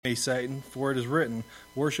me, Satan, for it is written,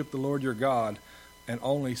 worship the Lord your God, and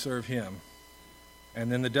only serve him.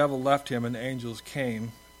 And then the devil left him, and the angels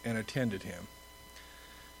came and attended him.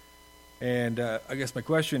 And I guess my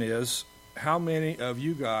question is, how many of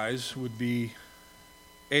you guys would be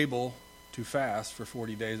able to fast for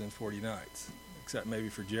 40 days and 40 nights? Except maybe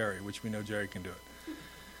for Jerry, which we know Jerry can do it.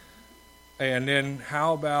 And then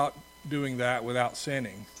how about doing that without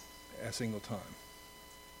sinning a single time?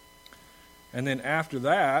 And then after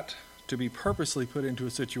that, to be purposely put into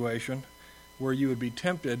a situation where you would be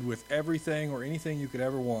tempted with everything or anything you could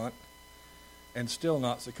ever want and still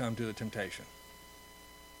not succumb to the temptation.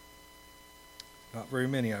 Not very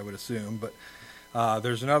many, I would assume, but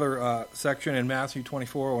there's another section in Matthew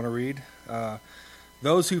 24 I want to read.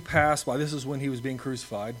 Those who passed by, this is when he was being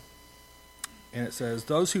crucified, and it says,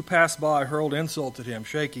 those who passed by hurled insults at him,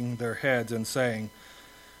 shaking their heads and saying,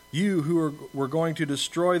 you who were going to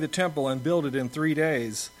destroy the temple and build it in 3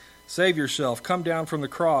 days, save yourself, come down from the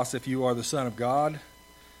cross if you are the Son of God.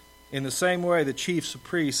 In the same way, the chiefs,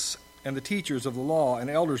 priests, and the teachers of the law and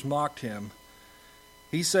elders mocked him.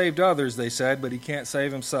 He saved others, they said, but he can't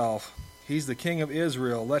save himself. He's the King of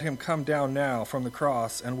Israel. Let him come down now from the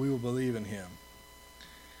cross, and we will believe in him.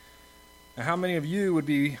 Now, how many of you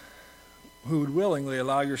who would willingly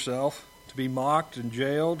allow yourself to be mocked and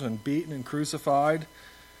jailed and beaten and crucified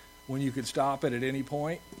when you could stop it at any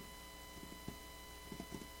point?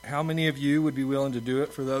 How many of you would be willing to do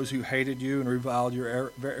it for those who hated you and reviled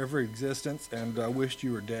your every existence and wished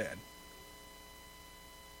you were dead?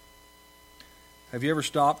 Have you ever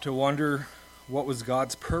stopped to wonder what was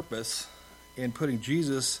God's purpose in putting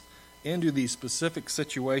Jesus into these specific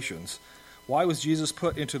situations? Why was Jesus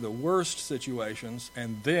put into the worst situations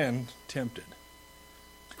and then tempted?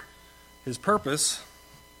 His purpose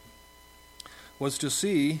was to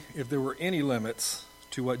see if there were any limits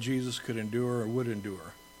to what Jesus could endure or would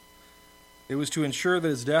endure. It was to ensure that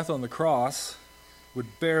his death on the cross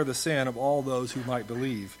would bear the sin of all those who might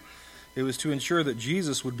believe. It was to ensure that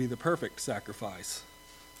Jesus would be the perfect sacrifice.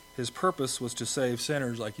 His purpose was to save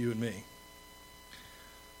sinners like you and me.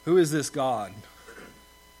 Who is this God?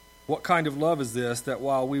 What kind of love is this, that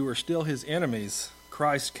while we were still his enemies,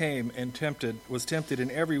 Christ came and was tempted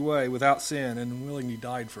in every way without sin and willingly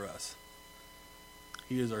died for us?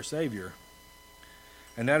 He is our Savior.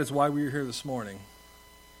 And that is why we are here this morning.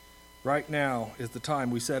 Right now is the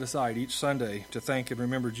time we set aside each Sunday to thank and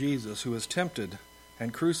remember Jesus, who was tempted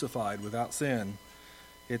and crucified without sin.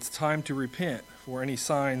 It's time to repent for any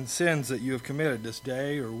sins that you have committed this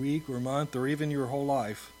day or week or month or even your whole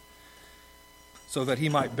life, so that he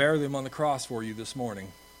might bear them on the cross for you this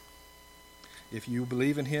morning. If you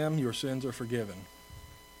believe in him, your sins are forgiven.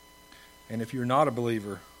 And if you're not a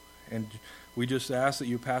believer, and we just ask that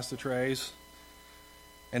you pass the trays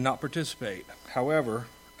and not participate. However,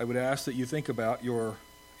 I would ask that you think about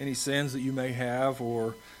any sins that you may have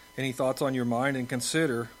or any thoughts on your mind, and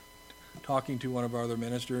consider talking to one of our other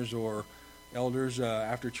ministers or elders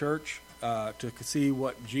after church to see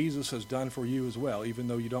what Jesus has done for you as well, even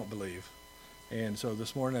though you don't believe. And so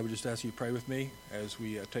this morning I would just ask you to pray with me as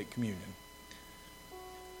we take communion.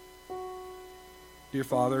 Dear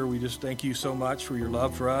Father, we just thank you so much for your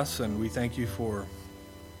love for us, and we thank you for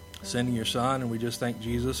sending your Son, and we just thank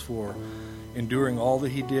Jesus for enduring all that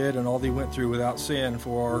he did and all that he went through without sin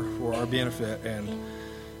for our benefit.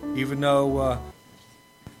 And even though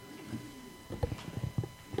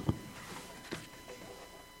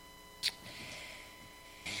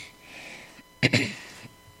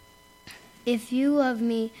If you love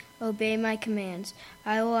me, obey my commands.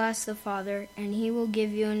 I will ask the Father, and he will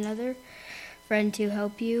give you another friend to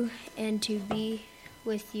help you and to be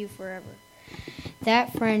with you forever.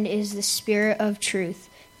 That friend is the Spirit of truth.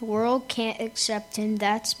 The world can't accept him.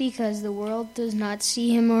 That's because the world does not see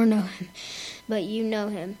him or know him. But you know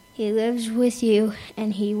him. He lives with you,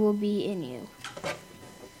 and he will be in you.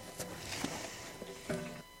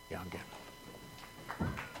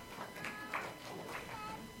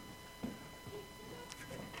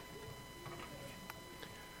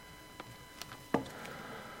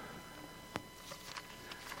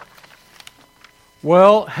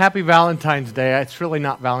 Well, happy Valentine's Day. It's really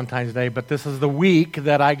not Valentine's Day, but this is the week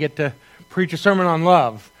that I get to preach a sermon on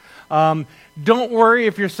love. Don't worry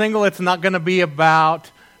if you're single. It's not going to be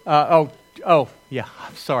about, I'm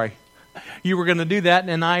sorry. You were going to do that,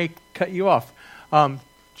 and I cut you off.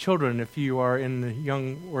 Children, if you are in the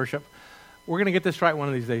young worship, we're going to get this right one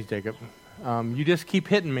of these days, Jacob. You just keep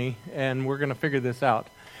hitting me, and we're going to figure this out.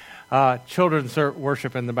 Children's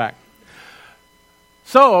worship in the back.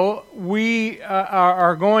 So we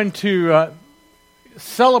are going to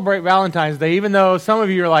celebrate Valentine's Day, even though some of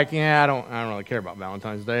you are like, yeah, I don't really care about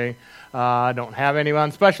Valentine's Day. I don't have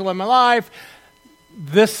anyone special in my life.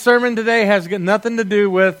 This sermon today has got nothing to do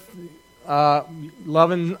with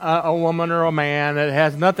loving a woman or a man. It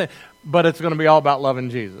has nothing, but it's going to be all about loving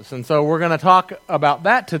Jesus. And so we're going to talk about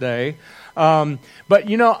that today. But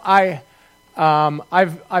you know, I've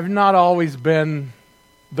not always been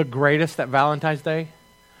the greatest at Valentine's Day.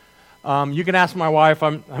 You can ask my wife.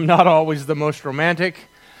 I'm not always the most romantic.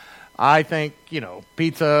 I think,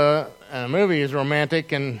 pizza and a movie is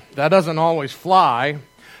romantic, and that doesn't always fly.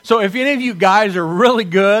 So if any of you guys are really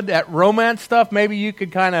good at romance stuff, maybe you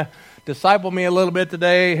could kind of disciple me a little bit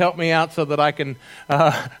today, help me out so that I can,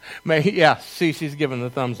 see, she's giving the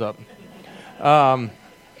thumbs up. But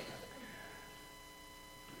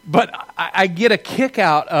I get a kick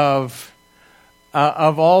out of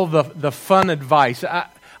all the fun advice.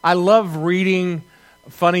 I love reading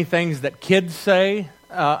funny things that kids say,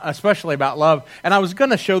 especially about love. And I was going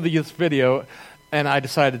to show this video, and I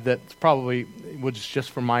decided that probably was just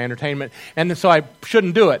for my entertainment, and so I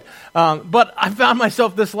shouldn't do it. But I found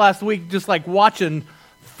myself this last week just like watching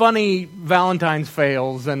funny Valentine's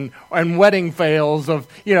fails and wedding fails of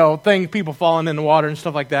things, people falling in the water and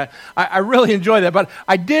stuff like that. I really enjoy that. But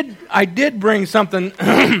I did bring something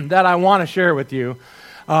that I want to share with you.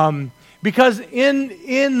 Because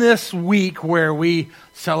in this week where we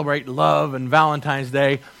celebrate love and Valentine's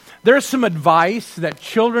Day, there's some advice that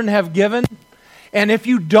children have given. And if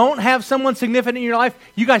you don't have someone significant in your life,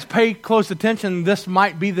 you guys pay close attention. This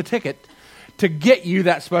might be the ticket to get you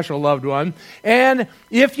that special loved one. And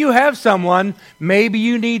if you have someone, maybe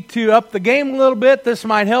you need to up the game a little bit. This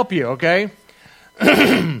might help you, okay?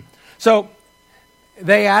 So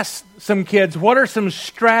they asked some kids, what are some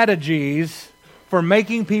strategies for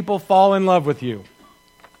making people fall in love with you?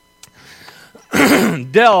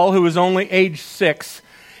 Dell, who is only age 6,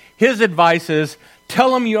 his advice is,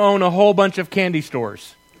 tell them you own a whole bunch of candy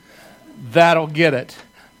stores. That'll get it.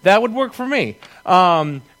 That would work for me.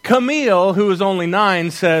 Camille, who is only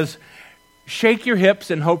 9, says, shake your hips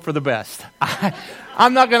and hope for the best.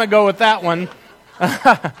 I'm not going to go with that one.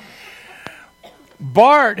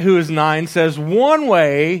 Bart, who is 9, says, one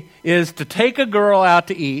way is to take a girl out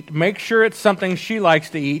to eat, make sure it's something she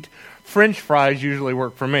likes to eat. French fries usually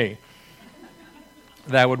work for me.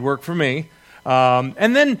 That would work for me.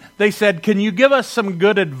 And then they said, can you give us some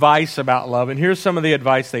good advice about love? And here's some of the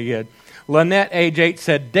advice they get. Lynette, age 8,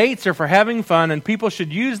 said, dates are for having fun, and people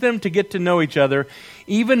should use them to get to know each other.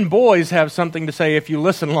 Even boys have something to say if you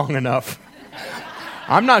listen long enough.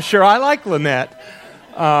 I'm not sure I like Lynette.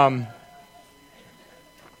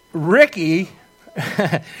 Ricky,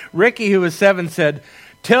 who was 7, said,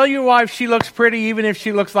 tell your wife she looks pretty even if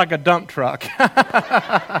she looks like a dump truck.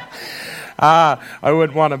 I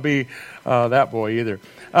wouldn't want to be that boy either.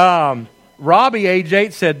 Robbie, age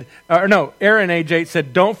 8, said, Aaron, age 8,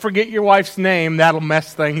 said, don't forget your wife's name. That'll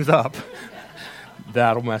mess things up.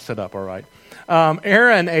 That'll mess it up, all right.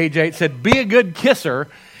 Aaron, age 8, said, be a good kisser.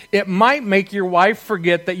 It might make your wife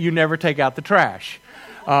forget that you never take out the trash.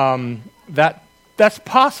 That's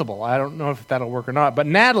possible. I don't know if that'll work or not. But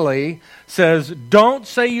Natalie says, don't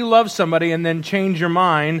say you love somebody and then change your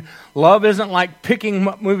mind. Love isn't like picking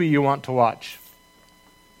what movie you want to watch.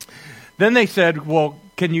 Then they said, well,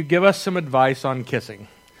 can you give us some advice on kissing?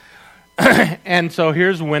 And so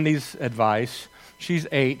here's Wendy's advice. She's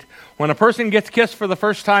 8. When a person gets kissed for the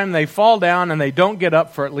first time, they fall down and they don't get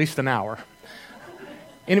up for at least an hour.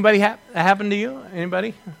 Anybody happen to you?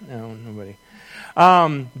 Anybody? No, nobody.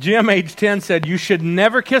 Jim, age 10, said, you should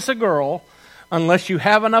never kiss a girl unless you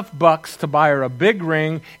have enough bucks to buy her a big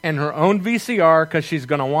ring and her own VCR because she's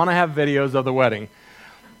going to want to have videos of the wedding.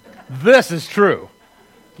 This is true.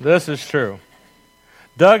 This is true.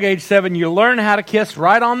 Doug, age 7, you learn how to kiss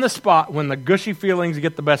right on the spot when the gushy feelings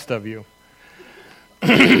get the best of you.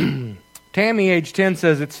 Tammy, age 10,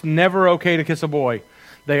 says it's never okay to kiss a boy.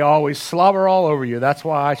 They always slobber all over you. That's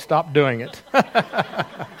why I stopped doing it.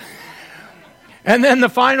 And then the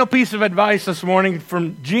final piece of advice this morning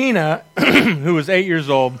from Gina, who is 8 years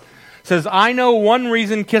old, says, I know one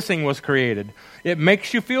reason kissing was created. It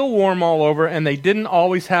makes you feel warm all over, and they didn't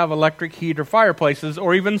always have electric heat or fireplaces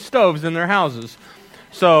or even stoves in their houses.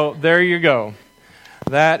 So there you go.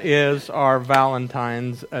 That is our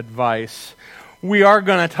Valentine's advice. We are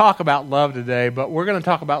going to talk about love today, but we're going to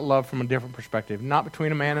talk about love from a different perspective. Not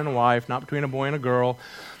between a man and a wife, not between a boy and a girl,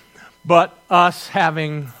 but us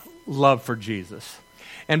having love for Jesus.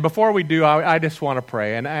 And before we do, I just want to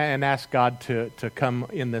pray and ask God to come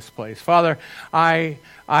in this place. Father, I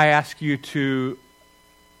ask you to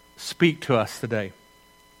speak to us today.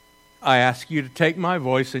 I ask you to take my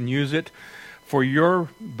voice and use it for your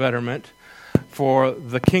betterment, for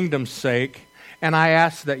the kingdom's sake. And I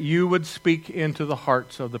ask that you would speak into the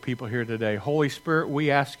hearts of the people here today. Holy Spirit,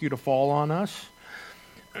 we ask you to fall on us,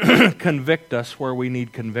 convict us where we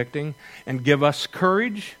need convicting, and give us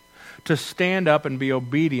courage to stand up and be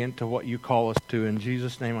obedient to what you call us to. In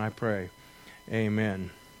Jesus' name I pray.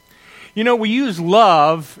 Amen. You know, we use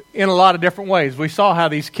love in a lot of different ways. We saw how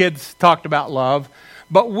these kids talked about love,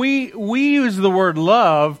 but we use the word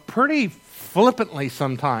love pretty flippantly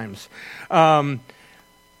sometimes.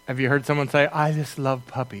 Have you heard someone say, I just love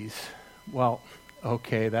puppies? Well,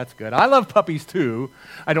 okay, that's good. I love puppies too.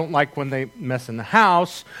 I don't like when they mess in the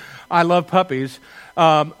house. I love puppies.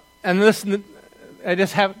 And listen, I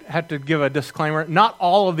just have to give a disclaimer. Not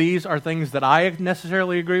all of these are things that I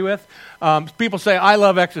necessarily agree with. People say, I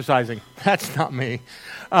love exercising. That's not me.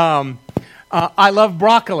 I love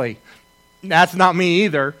broccoli. That's not me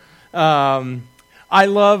either. I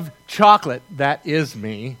love chocolate. That is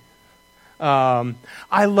me.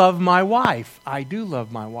 I love my wife. I do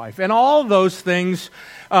love my wife. And all those things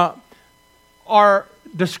are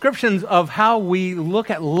descriptions of how we look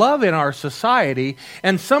at love in our society,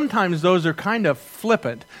 and sometimes those are kind of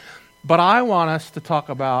flippant. But I want us to talk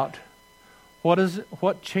about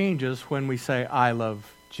what changes when we say, I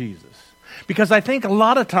love Jesus. Because I think a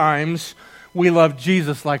lot of times we love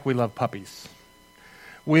Jesus like we love puppies.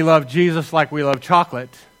 We love Jesus like we love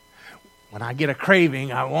chocolate. When I get a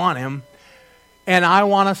craving, I want him. And I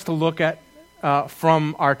want us to look at,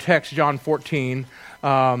 from our text, John 14,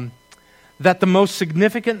 that the most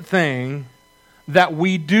significant thing that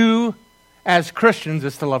we do as Christians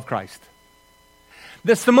is to love Christ.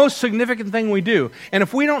 That's the most significant thing we do. And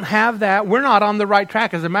if we don't have that, we're not on the right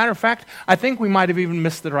track. As a matter of fact, I think we might have even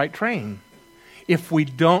missed the right train if we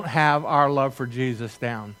don't have our love for Jesus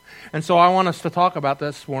down. And so I want us to talk about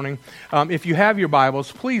this morning. If you have your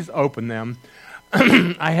Bibles, please open them.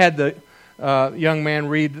 I had the young man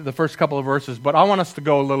read the first couple of verses, but I want us to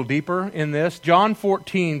go a little deeper in this. John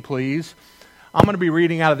 14, please. I'm going to be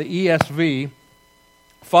reading out of the ESV.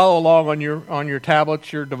 Follow along on your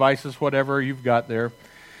tablets, your devices, whatever you've got there.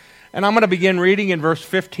 And I'm going to begin reading in verse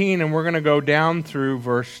 15, and we're going to go down through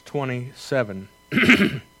verse 27.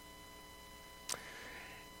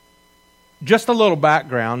 Just a little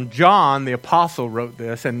background. John, the apostle, wrote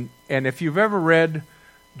this, and if you've ever read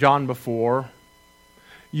John before,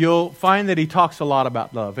 you'll find that he talks a lot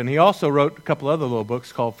about love. And he also wrote a couple other little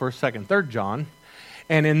books called 1st, 2nd, 3rd John.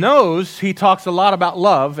 And in those, he talks a lot about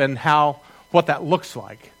love and what that looks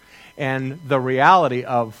like and the reality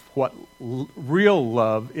of what real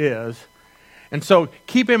love is. And so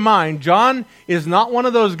keep in mind, John is not one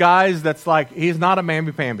of those guys that's like, he's not a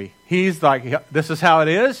mamby-pamby. He's like, this is how it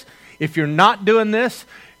is. If you're not doing this,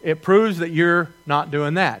 it proves that you're not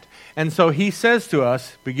doing that. And so he says to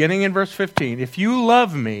us, beginning in verse 15, if you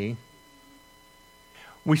love me,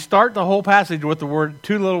 we start the whole passage with the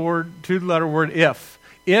two-letter word if.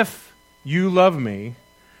 If you love me,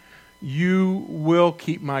 you will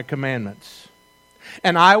keep my commandments.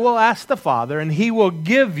 And I will ask the Father, and he will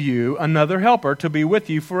give you another helper to be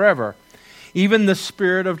with you forever, even the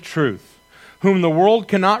Spirit of truth, whom the world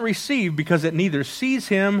cannot receive because it neither sees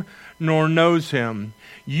him nor knows him.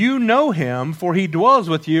 You know him, for he dwells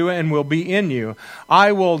with you and will be in you.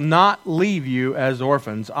 I will not leave you as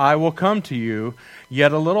orphans. I will come to you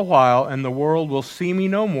yet a little while, and the world will see me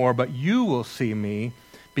no more, but you will see me.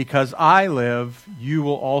 Because I live, you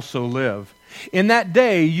will also live. In that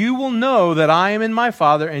day you will know that I am in my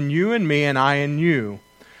Father, and you in me, and I in you.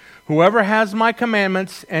 Whoever has my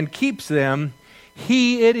commandments and keeps them,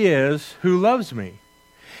 he it is who loves me.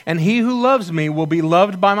 And he who loves me will be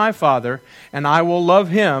loved by my Father, and I will love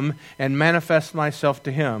him and manifest myself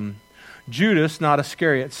to him. Judas, not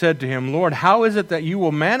Iscariot, said to him, Lord, how is it that you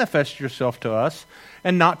will manifest yourself to us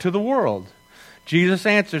and not to the world? Jesus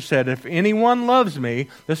answered, said, if anyone loves me,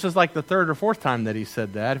 this is like the third or fourth time that he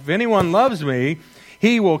said that, if anyone loves me,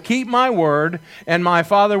 he will keep my word, and my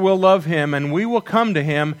Father will love him, and we will come to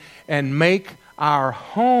him and make our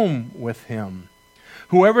home with him.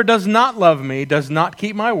 Whoever does not love me does not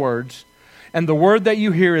keep my words, and the word that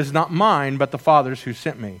you hear is not mine, but the Father's who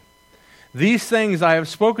sent me. These things I have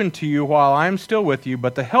spoken to you while I am still with you,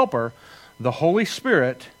 but the Helper, the Holy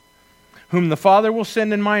Spirit, whom the Father will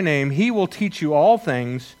send in my name, he will teach you all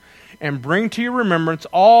things and bring to your remembrance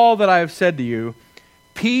all that I have said to you.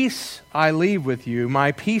 Peace I leave with you,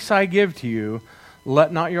 my peace I give to you.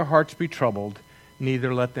 Let not your hearts be troubled,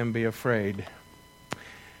 neither let them be afraid.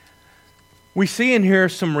 We see in here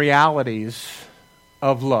some realities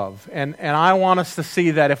of love. And I want us to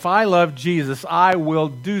see that if I love Jesus, I will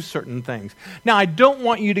do certain things. Now, I don't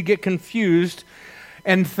want you to get confused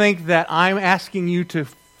and think that I'm asking you to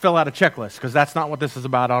fill out a checklist, because that's not what this is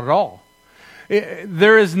about at all.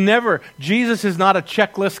 Jesus is not a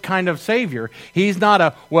checklist kind of Savior. He's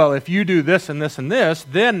not well, if you do this and this and this,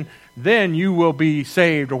 then you will be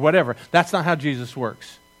saved or whatever. That's not how Jesus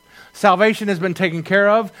works. Salvation has been taken care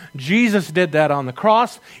of. Jesus did that on the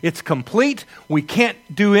cross. It's complete. We can't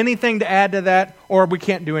do anything to add to that, or we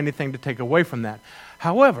can't do anything to take away from that.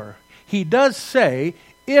 However, he does say,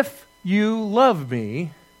 if you love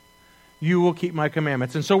me, you will keep my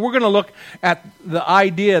commandments. And so we're going to look at the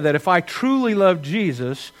idea that if I truly love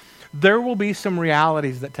Jesus, there will be some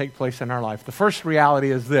realities that take place in our life. The first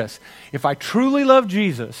reality is this: if I truly love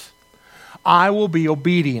Jesus, I will be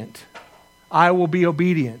obedient. I will be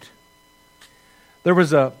obedient. There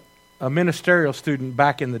was a ministerial student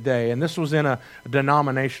back in the day, and this was in a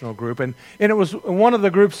denominational group, and it was one of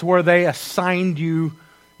the groups where they assigned you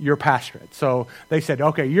your pastorate. So they said,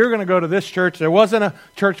 okay, you're going to go to this church. There wasn't a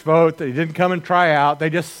church vote. They didn't come and try out. They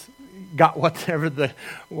just got whatever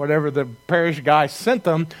the parish guy sent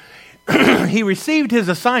them. He received his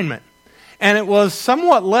assignment, and it was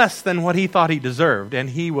somewhat less than what he thought he deserved, and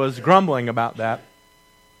he was grumbling about that.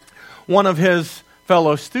 One of his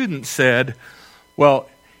fellow students said, well,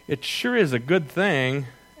 it sure is a good thing,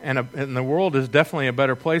 and the world is definitely a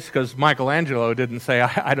better place, because Michelangelo didn't say,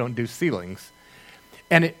 I don't do ceilings.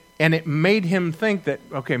 And it made him think that,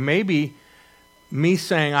 okay, maybe me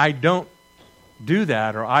saying I don't do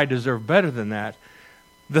that or I deserve better than that.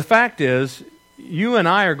 The fact is, you and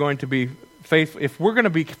I are going to be faithful. If we're going to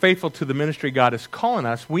be faithful to the ministry God is calling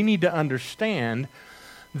us, we need to understand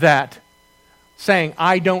that saying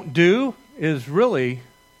I don't do is really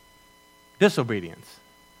disobedience.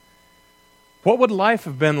 What would life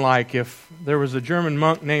have been like if there was a German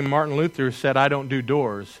monk named Martin Luther who said, I don't do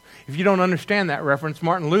doors? If you don't understand that reference,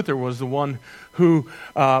 Martin Luther was the one who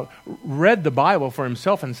read the Bible for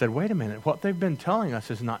himself and said, wait a minute, what they've been telling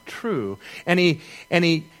us is not true. And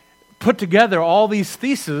he put together all these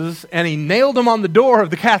theses, and he nailed them on the door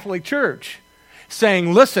of the Catholic Church,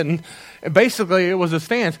 saying, listen, basically it was a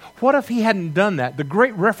stance. What if he hadn't done that? The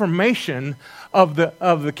great Reformation of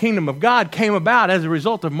the kingdom of God came about as a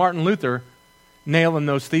result of Martin Luther nailing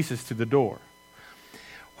those theses to the door.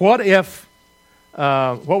 What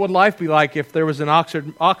would life be like if there was an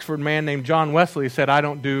Oxford man named John Wesley who said, I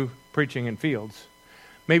don't do preaching in fields?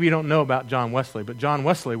 Maybe you don't know about John Wesley, but John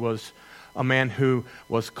Wesley was a man who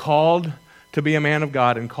was called to be a man of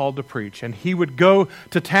God and called to preach. And he would go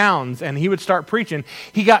to towns and he would start preaching.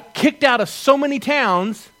 He got kicked out of so many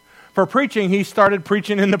towns for preaching, he started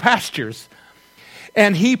preaching in the pastures.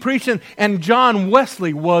 And he preached, and John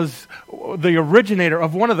Wesley was the originator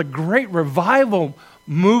of one of the great revival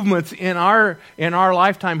movements in our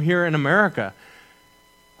lifetime here in America.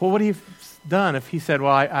 Well, what would he have done if he said,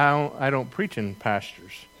 well, I don't preach in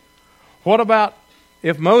pastures? What about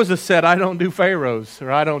if Moses said, I don't do pharaohs,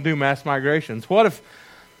 or I don't do mass migrations? What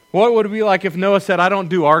would it be like if Noah said, I don't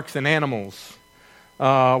do arks and animals?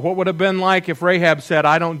 What would it have been like if Rahab said,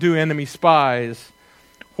 I don't do enemy spies?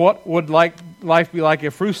 What would life be like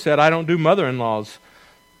if Ruth said, I don't do mother-in-laws?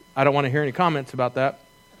 I don't want to hear any comments about that.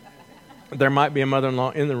 There might be a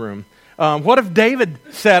mother-in-law in the room. What if David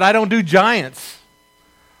said, I don't do giants?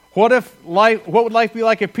 What would life be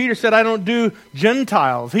like if Peter said, I don't do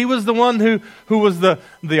Gentiles? He was the one who was the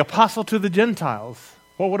apostle to the Gentiles.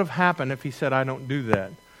 What would have happened if he said, I don't do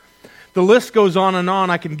that? The list goes on and on.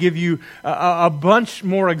 I can give you a bunch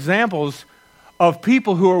more examples of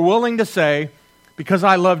people who are willing to say, because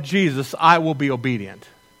I love Jesus, I will be obedient.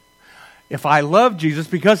 If I love Jesus,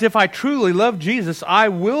 because if I truly love Jesus, I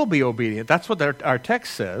will be obedient. That's what our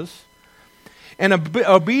text says. And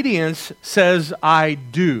obedience says, I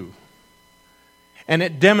do. And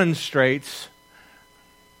it demonstrates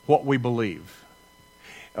what we believe.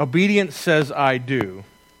 Obedience says, I do.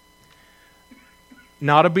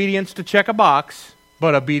 Not obedience to check a box,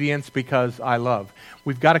 but obedience because I love.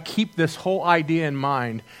 We've got to keep this whole idea in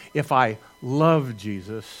mind. If I love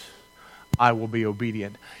Jesus, I will be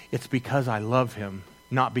obedient. It's because I love him,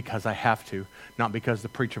 not because I have to, not because the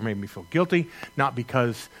preacher made me feel guilty, not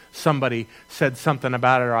because somebody said something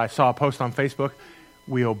about it or I saw a post on Facebook.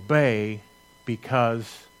 We obey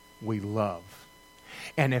because we love.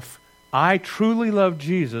 And if I truly love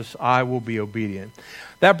Jesus, I will be obedient.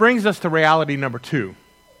 That brings us to reality number 2.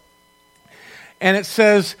 And it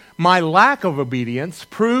says, my lack of obedience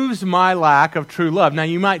proves my lack of true love. Now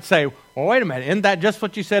you might say, well, wait a minute, isn't that just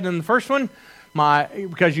what you said in the first one?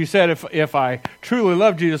 Because you said, if I truly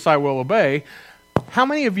love Jesus, I will obey. How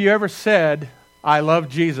many of you ever said, I love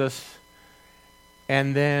Jesus,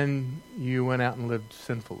 and then you went out and lived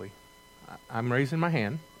sinfully? I'm raising my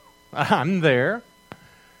hand. I'm there.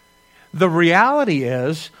 The reality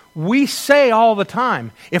is, we say all the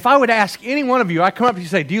time, if I would ask any one of you, I come up to you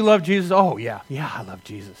and say, do you love Jesus? Oh, yeah, I love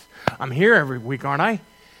Jesus. I'm here every week, aren't I?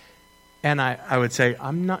 And I would say,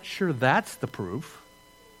 I'm not sure that's the proof.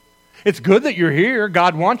 It's good that you're here.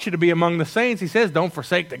 God wants you to be among the saints. He says, don't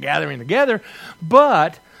forsake the gathering together.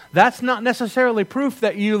 But that's not necessarily proof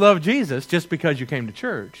that you love Jesus just because you came to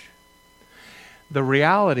church. The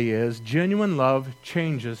reality is, genuine love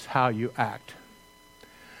changes how you act.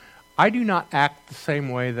 I do not act the same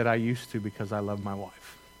way that I used to because I love my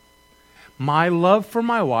wife. My love for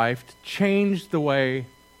my wife changed the way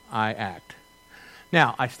I act.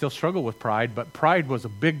 Now, I still struggle with pride, but pride was a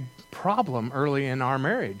big problem early in our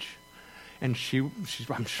marriage. And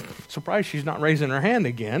I'm surprised she's not raising her hand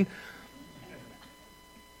again.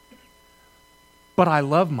 But I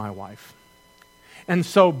love my wife. And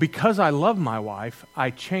so because I love my wife, I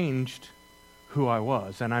changed who I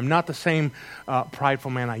was. And I'm not the same prideful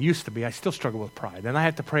man I used to be. I still struggle with pride. And I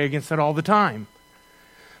have to pray against it all the time.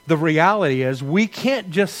 The reality is we can't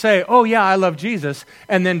just say, oh yeah, I love Jesus,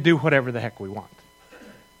 and then do whatever the heck we want.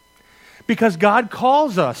 Because God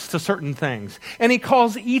calls us to certain things. And He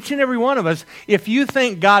calls each and every one of us. If you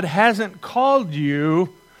think God hasn't called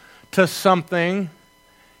you to something,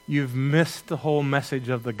 you've missed the whole message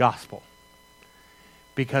of the gospel.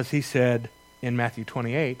 Because He said in Matthew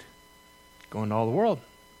 28, go into all the world.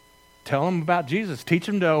 Tell them about Jesus. Teach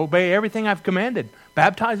them to obey everything I've commanded.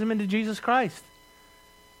 Baptize them into Jesus Christ.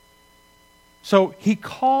 So He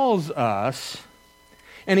calls us,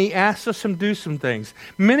 and He asks us to do some things.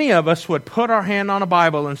 Many of us would put our hand on a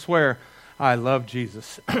Bible and swear, I love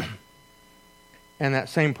Jesus. And that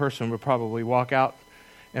same person would probably walk out,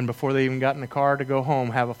 and before they even got in the car to go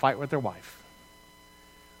home, have a fight with their wife.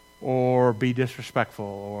 Or be disrespectful,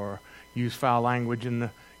 or use foul language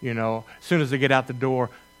as soon as they get out the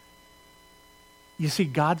door. You see,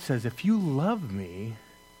 God says, if you love me,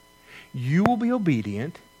 you will be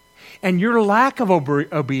obedient, and your lack of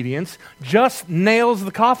obedience just nails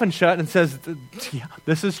the coffin shut and says, yeah,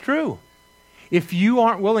 this is true. If you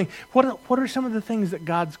aren't willing, what are some of the things that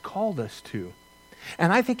God's called us to?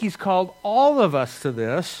 And I think He's called all of us to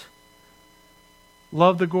this.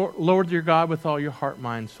 Love the Lord your God with all your heart,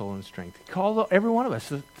 mind, soul, and strength. He called every one of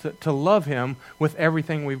us to love Him with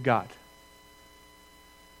everything we've got.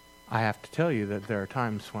 I have to tell you that there are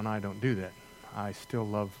times when I don't do that. I still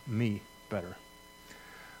love me better.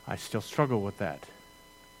 I still struggle with that.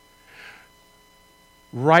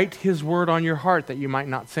 Write His word on your heart that you might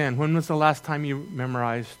not sin. When was the last time you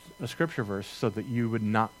memorized a scripture verse so that you would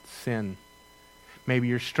not sin? Maybe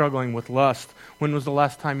you're struggling with lust. When was the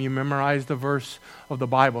last time you memorized a verse of the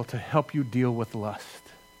Bible to help you deal with lust?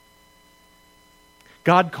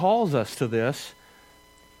 God calls us to this.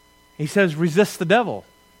 He says, resist the devil.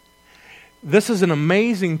 This is an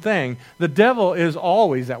amazing thing. The devil is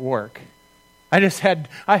always at work. I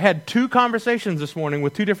had 2 conversations this morning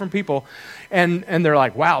with 2 different people, and they're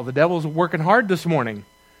like, wow, the devil's working hard this morning.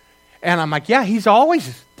 And I'm like, yeah, he's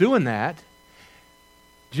always doing that.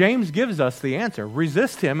 James gives us the answer.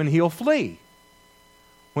 Resist him and he'll flee.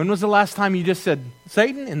 When was the last time you just said,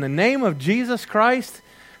 Satan, in the name of Jesus Christ,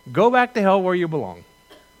 go back to hell where you belong?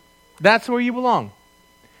 That's where you belong.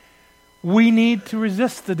 We need to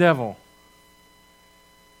resist the devil.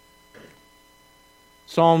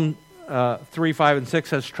 Psalm 3, 5, and 6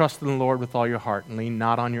 says, trust in the Lord with all your heart and lean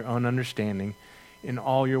not on your own understanding. In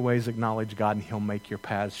all your ways acknowledge God and He'll make your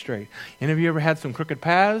paths straight. Any of you ever had some crooked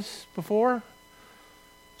paths before?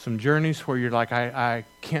 Some journeys where you're like, I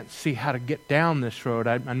can't see how to get down this road.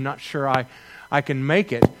 I'm not sure I can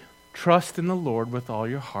make it. Trust in the Lord with all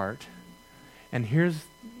your heart. And here's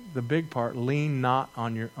the big part, lean not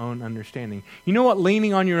on your own understanding. You know what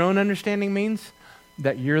leaning on your own understanding means?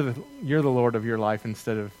 That you're the Lord of your life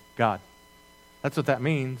instead of God. That's what that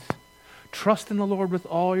means. Trust in the Lord with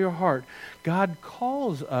all your heart. God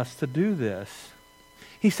calls us to do this.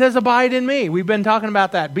 He says, abide in me. We've been talking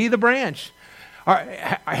about that. Be the branch.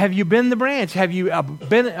 Have you been the branch? Have you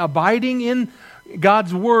been abiding in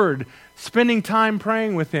God's Word? Spending time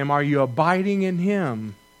praying with Him? Are you abiding in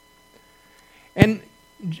Him? And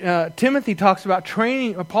Timothy talks about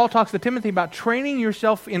training. Paul talks to Timothy about training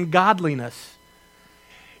yourself in godliness.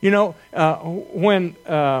 You know, when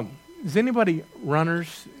is anybody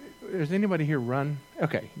runners? Does anybody here run?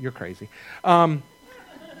 Okay, you're crazy.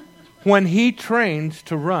 When he trains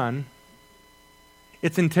to run,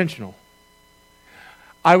 it's intentional.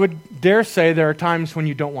 I would dare say there are times when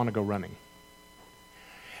you don't want to go running.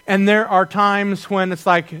 And there are times when it's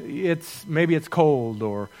like maybe it's cold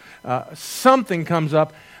or something comes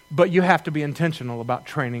up, but you have to be intentional about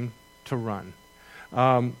training to run.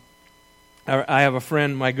 I have a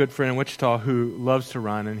friend, my good friend in Wichita, who loves to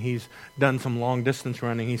run, and he's done some long-distance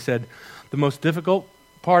running. He said, the most difficult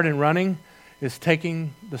part in running is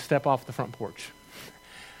taking the step off the front porch.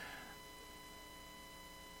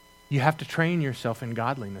 You have to train yourself in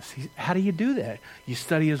godliness. How do you do that? You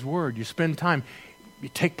study His Word. You spend time. You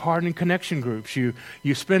take part in connection groups. You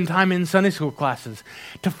spend time in Sunday school classes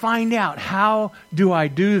to find out, how do I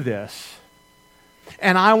do this?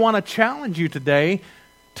 And I want to challenge you today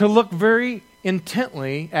to look very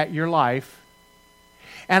intently at your life.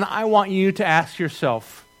 And I want you to ask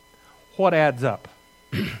yourself, what adds up?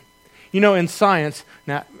 In science,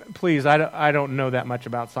 now please, I don't know that much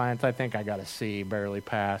about science. I think I got a C, barely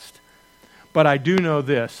passed. But I do know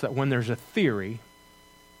this, that when there's a theory,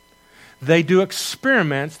 they do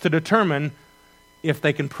experiments to determine if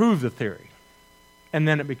they can prove the theory. And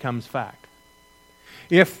then it becomes fact.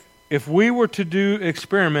 If we were to do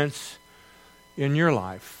experiments in your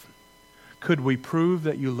life, could we prove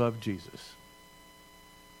that you love Jesus?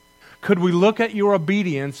 Could we look at your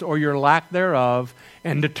obedience or your lack thereof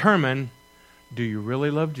and determine, do you really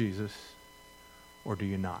love Jesus or do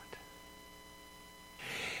you not?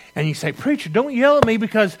 And you say, preacher, don't yell at me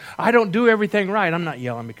because I don't do everything right. I'm not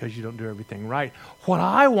yelling because you don't do everything right. What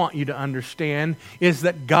I want you to understand is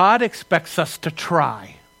that God expects us to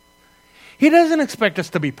try. He doesn't expect us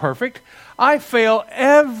to be perfect. I fail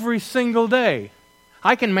every single day.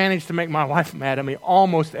 I can manage to make my wife mad at me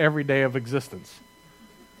almost every day of existence.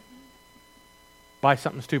 By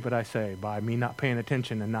something stupid I say, by me not paying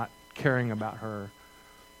attention and not caring about her.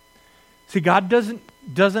 See, God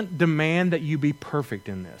doesn't demand that you be perfect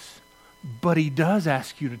in this, but He does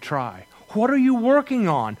ask you to try. What are you working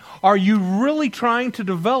on? Are you really trying to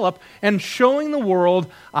develop and showing the world,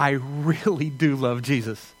 I really do love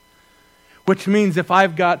Jesus? Which means if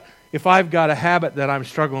I've got a habit that I'm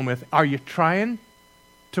struggling with, are you trying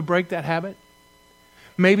to break that habit?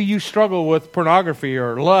 Maybe you struggle with pornography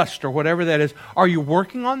or lust or whatever that is. Are you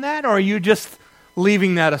working on that, or are you just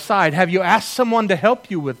leaving that aside? Have you asked someone to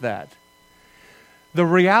help you with that? The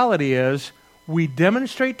reality is, we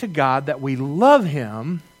demonstrate to God that we love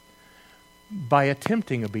Him by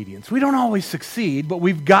attempting obedience. We don't always succeed, but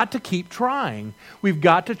we've got to keep trying. We've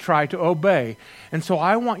got to try to obey. And so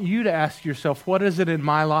I want you to ask yourself, what is it in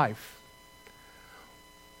my life?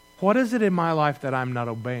 What is it in my life that I'm not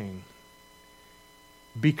obeying?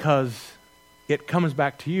 Because it comes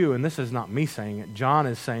back to you, and this is not me saying it. John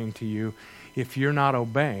is saying to you, if you're not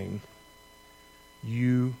obeying,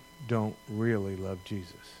 you don't really love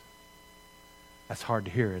Jesus. That's hard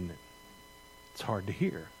to hear, isn't it? It's hard to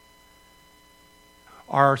hear.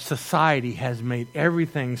 Our society has made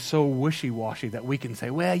everything so wishy-washy that we can say,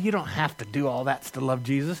 well, you don't have to do all that to love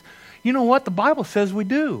Jesus. You know what? The Bible says we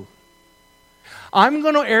do. I'm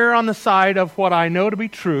going to err on the side of what I know to be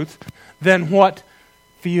truth than what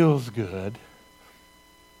feels good.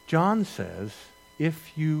 John says,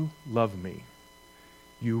 if you love me,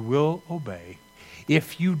 you will obey.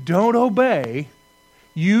 If you don't obey,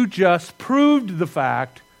 you just proved the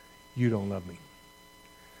fact you don't love me.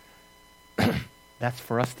 That's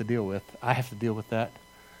for us to deal with. I have to deal with that.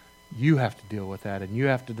 You have to deal with that. And you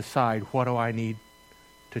have to decide, what do I need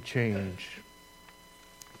to change?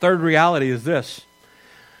 Third reality is this.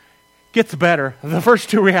 Gets better. The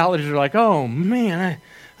first two realities are like, oh man,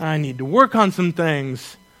 I need to work on some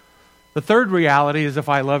things. The third reality is, if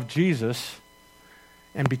I love Jesus,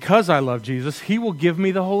 and because I love Jesus, He will give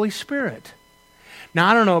me the Holy Spirit. Now,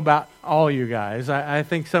 I don't know about all you guys. I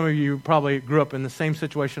think some of you probably grew up in the same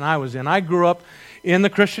situation I was in. I grew up in the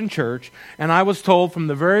Christian church, and I was told from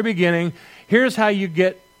the very beginning, here's how you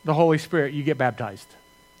get the Holy Spirit. You get baptized.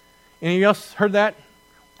 Anybody else heard that?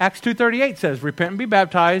 Acts 2:38 says, repent and be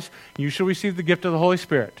baptized, and you shall receive the gift of the Holy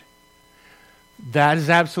Spirit. That is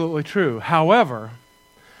absolutely true. However,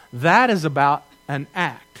 that is about an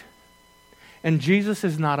act. And Jesus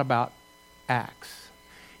is not about acts.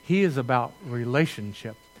 He is about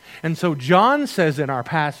relationship. And so John says in our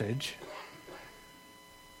passage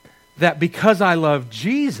that because I love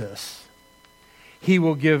Jesus, He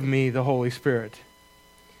will give me the Holy Spirit.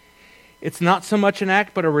 It's not so much an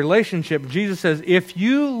act, but a relationship. Jesus says, if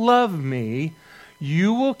you love me,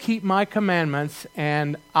 you will keep my commandments,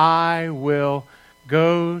 and I will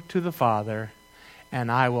go to the Father,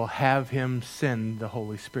 and I will have Him send the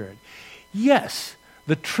Holy Spirit. Yes,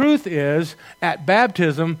 the truth is, at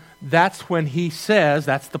baptism, that's when He says,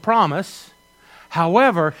 that's the promise.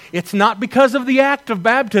 However, it's not because of the act of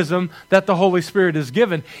baptism that the Holy Spirit is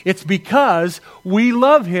given. It's because we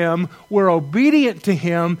love Him, we're obedient to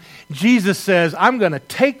Him. Jesus says, I'm going to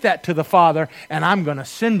take that to the Father, and I'm going to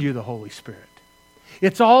send you the Holy Spirit.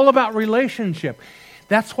 It's all about relationship.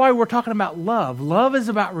 That's why we're talking about love. Love is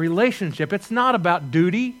about relationship. It's not about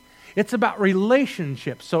duty. It's about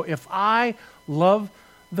relationship. So if I love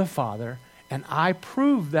the Father and I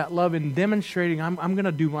prove that love in demonstrating I'm going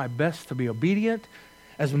to do my best to be obedient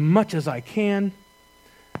as much as I can,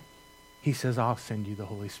 he says, I'll send you the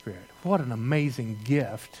Holy Spirit. What an amazing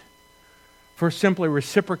gift for simply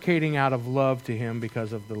reciprocating out of love to him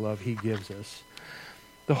because of the love he gives us.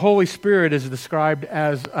 The Holy Spirit is described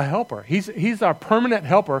as a helper. He's our permanent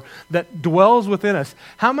helper that dwells within us.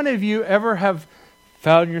 How many of you ever have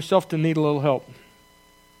found yourself to need a little help?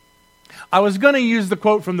 I was going to use the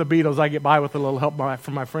quote from the Beatles, I get by with a little help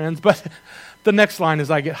from my friends, but the next line is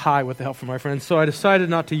I get high with the help from my friends, so I decided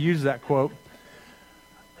not to use that quote.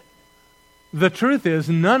 The truth is,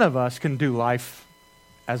 none of us can do life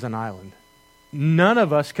as an island. None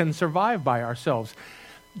of us can survive by ourselves.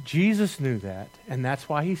 Jesus knew that, and that's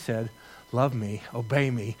why he said, love me, obey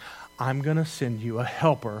me. I'm going to send you a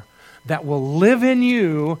helper that will live in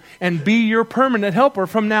you and be your permanent helper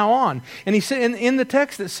from now on. And he said in the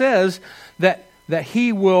text it says that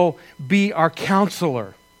he will be our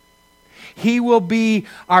counselor. He will be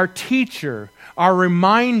our teacher, our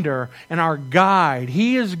reminder, and our guide.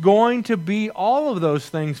 He is going to be all of those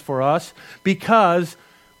things for us because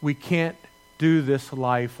we can't do this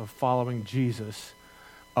life of following Jesus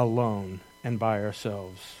alone and by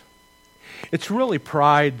ourselves. It's really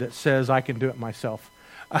pride that says I can do it myself.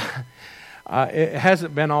 It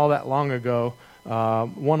hasn't been all that long ago.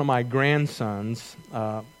 One of my grandsons,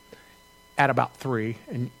 at about 3,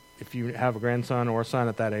 and if you have a grandson or a son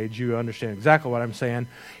at that age, you understand exactly what I'm saying.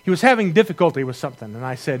 He was having difficulty with something, and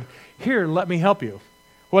I said, here, let me help you.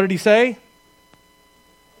 What did he say?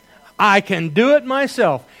 I can do it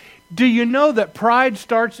myself. Do you know that pride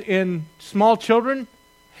starts in small children?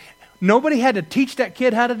 Nobody had to teach that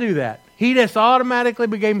kid how to do that. He just automatically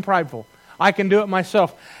became prideful. I can do it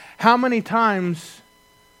myself. How many times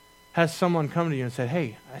has someone come to you and said,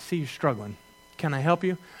 hey, I see you're struggling. Can I help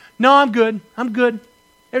you? No, I'm good.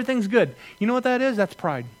 Everything's good. You know what that is? That's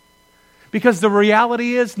pride. Because the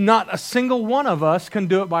reality is not a single one of us can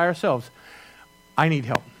do it by ourselves. I need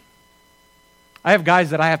help. I have guys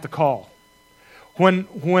that I have to call.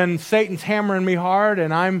 When Satan's hammering me hard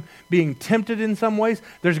and I'm being tempted in some ways,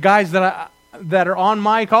 there's guys that are on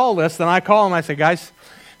my call list, and I call them. I say, guys,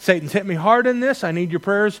 Satan's hit me hard in this. I need your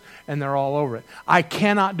prayers, and they're all over it. I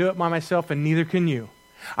cannot do it by myself, and neither can you.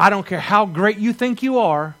 I don't care how great you think you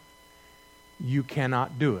are. You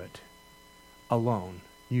cannot do it alone.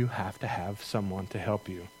 You have to have someone to help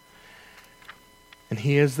you. And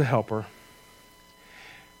he is the helper.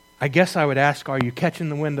 I guess I would ask, are you catching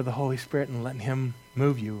the wind of the Holy Spirit and letting him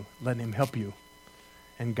move you, letting him help you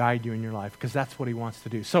and guide you in your life? Because that's what he wants to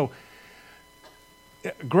do. So,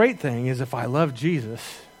 a great thing is if I love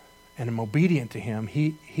Jesus and am obedient to him,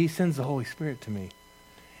 he sends the Holy Spirit to me.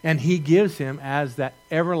 And he gives him as that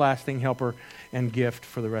everlasting helper and gift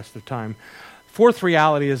for the rest of time. Fourth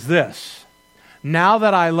reality is this. Now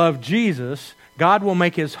that I love Jesus, God will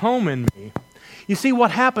make his home in me. You see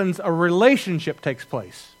what happens? A relationship takes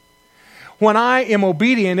place. When I am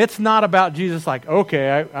obedient, it's not about Jesus like,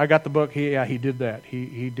 okay, I got the book. He did that.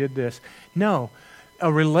 He did this. No,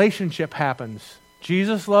 a relationship happens.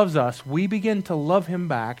 Jesus loves us. We begin to love him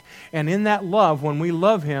back. And in that love, when we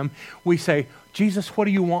love him, we say, Jesus, what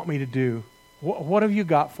do you want me to do? What have you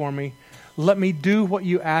got for me? Let me do what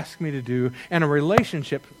you ask me to do. And a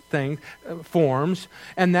relationship thing forms.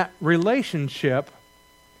 And that relationship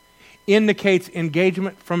indicates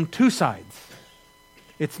engagement from two sides.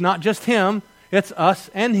 It's not just him, it's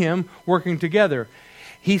us and him working together.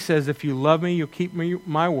 He says, if you love me, you'll keep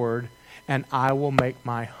my word, and I will make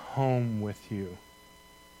my home with you.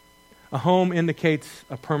 A home indicates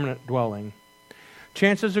a permanent dwelling.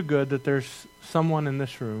 Chances are good that there's someone in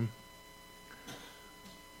this room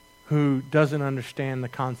who doesn't understand the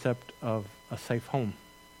concept of a safe home.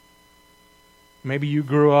 Maybe you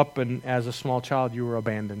grew up and as a small child you were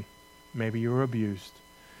abandoned. Maybe you were abused.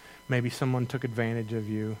 Maybe someone took advantage of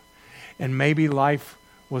you. And maybe life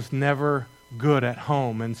was never good at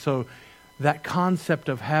home. And so that concept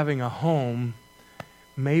of having a home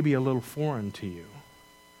may be a little foreign to you.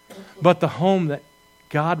 But the home that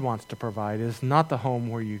God wants to provide is not the home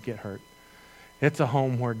where you get hurt. It's a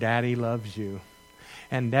home where Daddy loves you.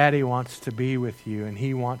 And Daddy wants to be with you. And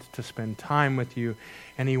he wants to spend time with you.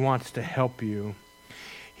 And he wants to help you.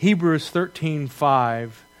 Hebrews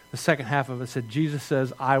 13:5. The second half of it said, Jesus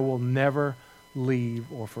says, I will never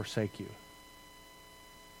leave or forsake you.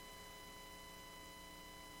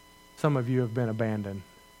 Some of you have been abandoned.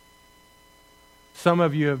 Some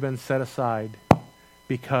of you have been set aside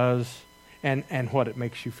because, and what it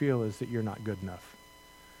makes you feel is that you're not good enough.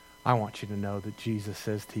 I want you to know that Jesus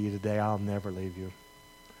says to you today, I'll never leave you.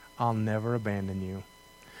 I'll never abandon you.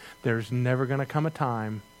 There's never going to come a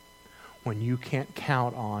time when you can't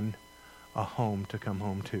count on a home to come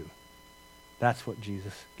home to. That's what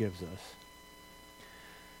Jesus gives us.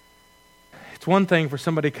 It's one thing for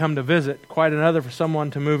somebody to come to visit, quite another for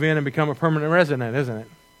someone to move in and become a permanent resident, isn't it?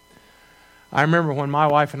 I remember when my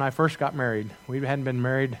wife and I first got married. We hadn't been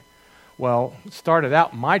married, well, it started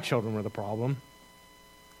out my children were the problem.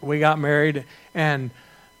 We got married, and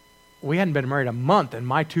we hadn't been married a month, and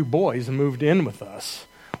my 2 boys moved in with us.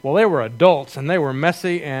 Well, they were adults, and they were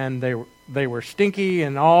messy, and they were stinky,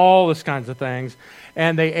 and all this kinds of things.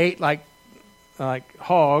 And they ate like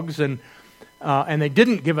hogs, and they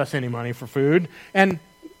didn't give us any money for food. And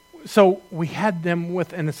so we had them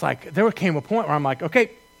with, and it's like, there came a point where I'm like, okay,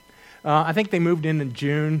 I think they moved in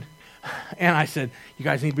June. And I said, you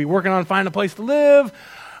guys need to be working on finding a place to live.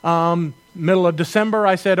 Middle of December,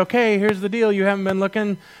 I said, okay, here's the deal. You haven't been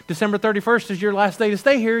looking. December 31st is your last day to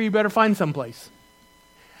stay here. You better find someplace.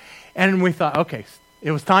 And we thought, okay,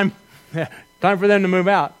 it was time for them to move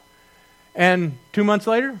out. And 2 months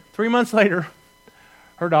later, 3 months later,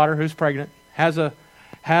 her daughter, who's pregnant, has a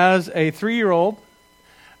 3-year-old,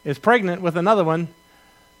 is pregnant with another one,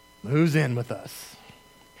 moves in with us.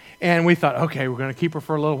 And we thought, okay, we're going to keep her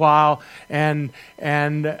for a little while. And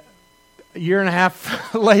a year and a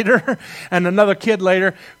half later, and another kid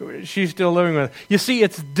later, she's still living with us. You see,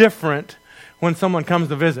 it's different when someone comes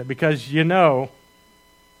to visit because you know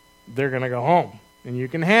they're going to go home and you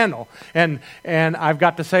can handle. And I've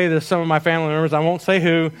got to say this to some of my family members, I won't say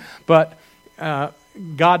who, but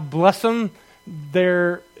God bless them.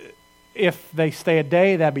 If they stay a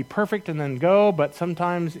day, that'd be perfect and then go. But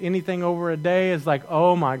sometimes anything over a day is like,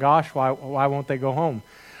 oh my gosh, why won't they go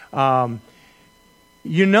home?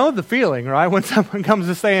 You know the feeling, right? When someone comes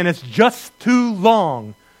to say, and it's just too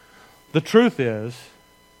long. The truth is,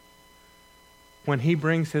 when he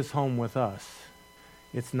brings his home with us,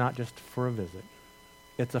 it's not just for a visit.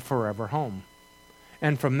 It's a forever home.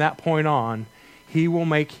 And from that point on, he will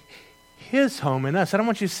make his home in us. I don't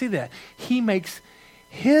want you to see that. He makes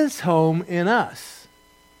his home in us.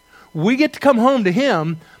 We get to come home to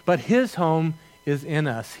him, but his home is in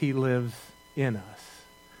us. He lives in us.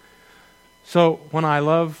 So when I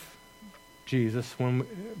love Jesus, when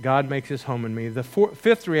God makes his home in me, the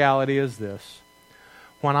fifth reality is this.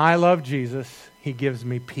 When I love Jesus, he gives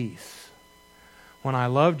me peace. When I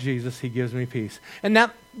love Jesus, he gives me peace. And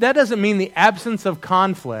that doesn't mean the absence of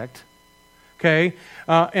conflict, okay,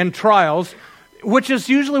 and trials, which is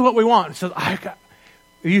usually what we want. So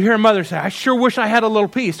you hear a mother say, I sure wish I had a little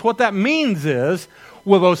peace. What that means is,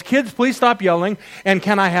 will those kids please stop yelling, and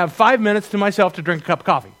can I have 5 minutes to myself to drink a cup of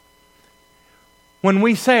coffee? When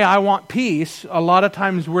we say, I want peace, a lot of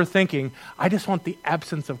times we're thinking, I just want the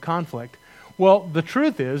absence of conflict. Well, the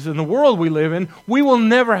truth is, in the world we live in, we will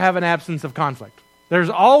never have an absence of conflict.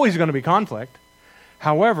 There's always going to be conflict.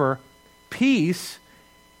 However, peace,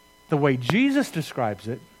 the way Jesus describes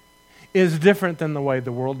it, is different than the way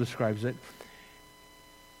the world describes it.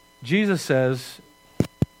 Jesus says,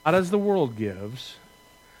 not as the world gives,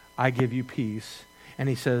 I give you peace. And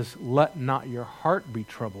he says, let not your heart be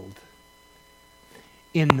troubled.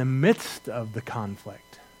 In the midst of the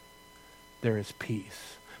conflict, there is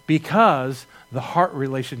peace. Because the heart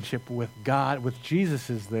relationship with God, with Jesus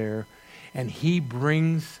is there, and he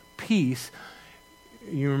brings peace.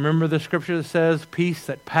 You remember the scripture that says, peace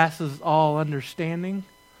that passes all understanding?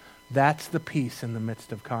 That's the peace in the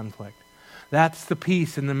midst of conflict. That's the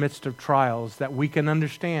peace in the midst of trials that we can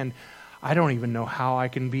understand. I don't even know how I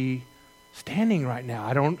can be standing right now.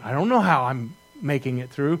 I don't know how I'm making it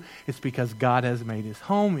through. It's because God has made his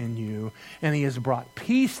home in you, and he has brought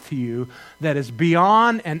peace to you that is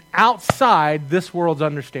beyond and outside this world's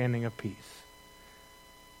understanding of peace.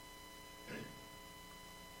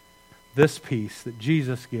 This peace that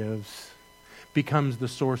Jesus gives becomes the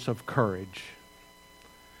source of courage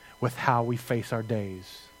with how we face our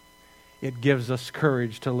days. It gives us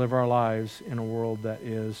courage to live our lives in a world that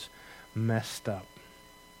is messed up.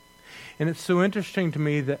 And it's so interesting to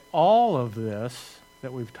me that all of this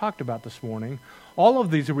that we've talked about this morning, all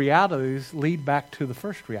of these realities lead back to the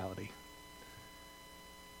first reality.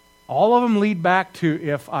 All of them lead back to,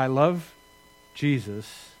 if I love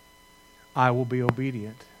Jesus, I will be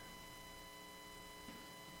obedient.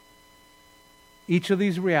 Each of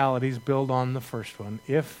these realities build on the first one.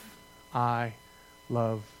 If I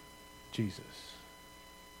love Jesus.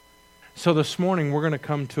 So this morning we're going to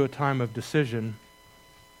come to a time of decision.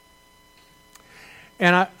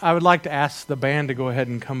 And I would like to ask the band to go ahead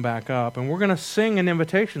and come back up. And we're going to sing an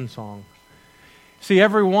invitation song. See,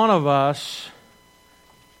 every one of us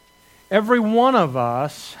Every one of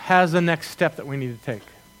us has a next step that we need to take.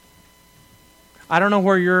 I don't know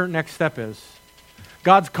where your next step is.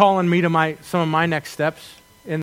 God's calling me to some of my next steps.